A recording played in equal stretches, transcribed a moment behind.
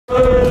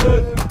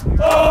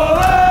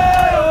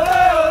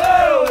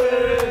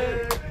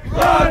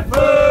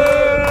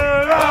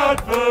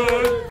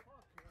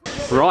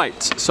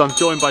Right, so I'm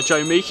joined by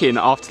Joe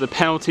Meakin after the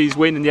penalties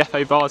win in the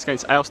FA Vase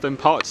against Aylestone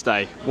Park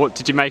today. What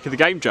did you make of the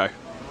game, Joe?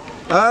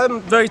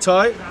 Very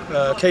tight,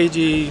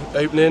 cagey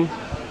opening.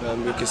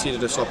 We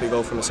conceded a sloppy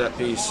goal from a set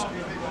piece,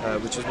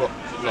 which is not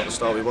the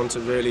start we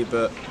wanted really,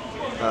 but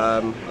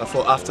I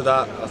thought after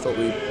that,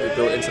 we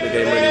built into the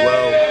game really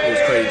well. We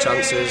was creating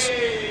chances,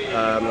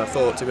 and I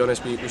thought, to be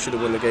honest, we should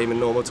have won the game in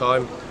normal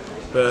time.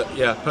 But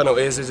yeah,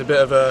 penalties is a bit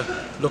of a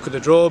look at the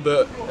draw,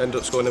 but ended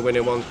up scoring the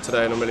winning one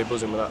today, and I'm really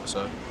buzzing with that.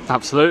 So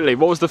absolutely.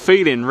 What was the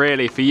feeling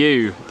really for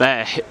you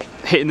there,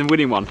 hitting the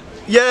winning one?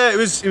 Yeah, it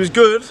was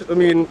good. I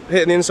mean,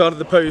 hitting the inside of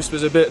the post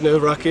was a bit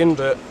nerve-wracking,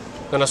 but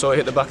then I saw it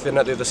hit the back of the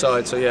net the other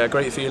side. So yeah,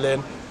 great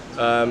feeling.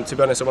 To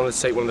be honest, I wanted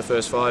to take one of the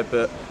first five,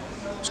 but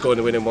scoring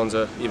the winning one's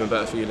an even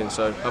better feeling.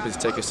 So happy to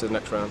take us to the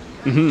next round.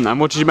 And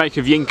what did you make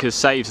of Yinka's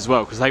saves as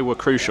well? Because they were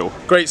crucial.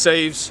 Great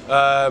saves.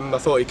 I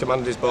thought he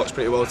commanded his box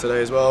pretty well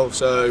today as well.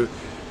 So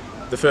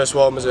the first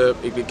one was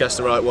he guessed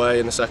the right way,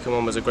 and the second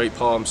one was a great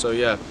palm. So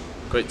yeah,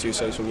 great two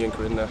saves from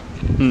Yinka in there.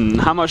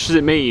 How much does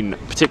it mean,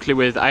 particularly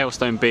with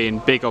Aylestone being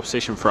big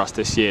opposition for us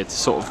this year, to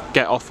sort of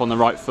get off on the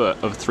right foot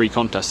of 3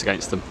 contests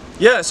against them?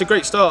 Yeah, it's a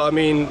great start. I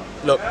mean,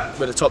 look,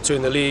 we're the top 2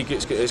 in the league.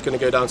 It's going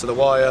to go down to the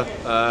wire.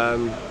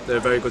 They're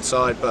a very good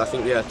side, but I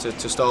think yeah,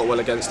 to start well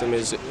against them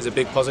is a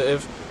big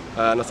positive.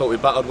 And I thought we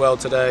battled well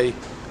today.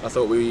 I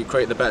thought we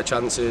created the better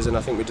chances, and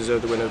I think we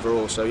deserved the win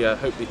overall. So yeah,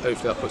 hopefully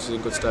that puts us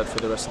in good stead for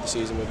the rest of the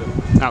season with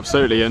them.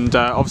 Absolutely, and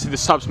obviously the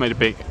subs made a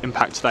big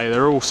impact today.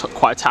 They're all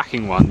quite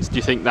attacking ones. Do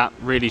you think that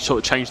really sort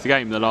of changed the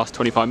game in the last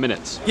 25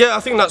 minutes? Yeah, I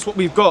think that's what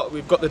we've got.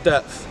 We've got the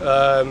depth.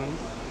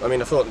 I mean,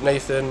 I thought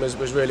Nathan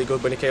was really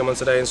good when he came on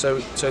today, and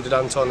so did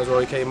Anton as well.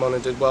 He came on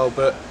and did well,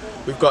 but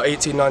we've got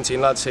 18, 19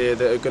 lads here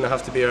that are going to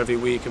have to be here every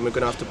week, and we're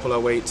going to have to pull our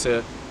weight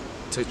to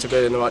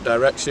go in the right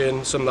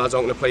direction. Some lads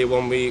aren't going to play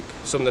 1 week,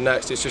 some the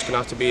next. It's just going to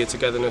have to be a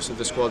togetherness of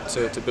the squad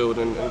to build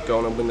and go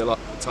on and win the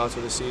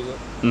title this season.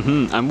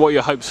 And what are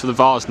your hopes for the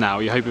Vase now?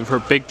 Are you hoping for a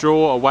big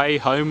draw, away,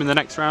 home in the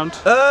next round?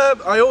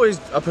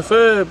 I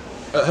prefer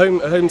a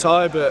home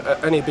tie,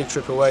 but any big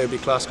trip away would be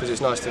class because it's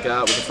nice to get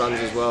out with the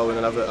fans as well and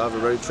then have a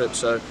road trip.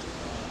 So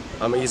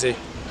I'm easy,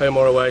 home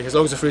or away, as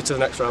long as we're through to the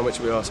next round, which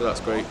we are. So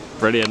that's great.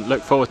 Brilliant.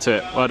 Look forward to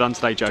it. Well done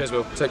today, Joe. Cheers,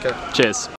 Will. Take care. Cheers.